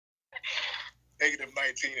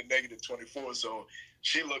-19 and -24. So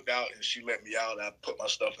she looked out and she let me out. I put my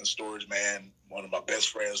stuff in storage, man. One of my best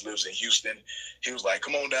friends lives in Houston. He was like,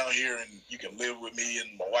 come on down here and you can live with me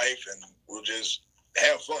and my wife and we'll just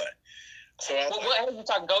have fun. So I was what age are you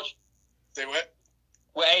talking, Coach? Say what?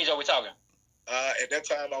 What age are we talking? At that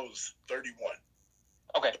time, I was 31.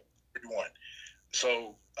 Okay. 31.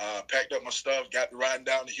 So packed up my stuff, got to riding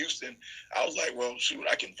down to Houston. I was like, well, shoot,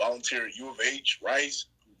 I can volunteer at U of H, Rice,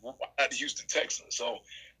 why not the Houston Texans? So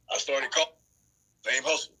I started calling, same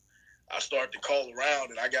hustle. I started to call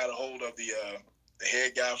around, and I got a hold of the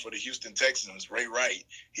head guy for the Houston Texans, Ray Wright.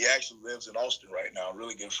 He actually lives in Austin right now, a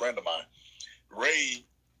really good friend of mine. Ray,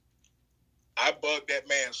 I bugged that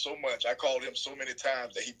man so much. I called him so many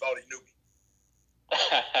times that he thought he knew me.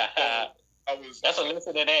 That's a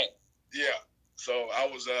lesson in that. Yeah. So I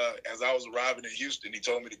was, as I was arriving in Houston, he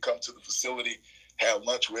told me to come to the facility, have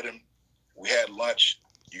lunch with him. We had lunch.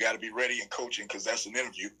 You got to be ready in coaching because that's an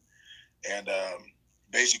interview. And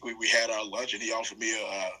basically, we had our lunch, and he offered me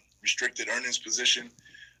a restricted earnings position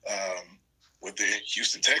with the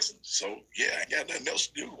Houston Texans. So yeah, I got nothing else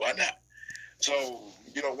to do. Why not? So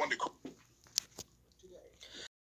when the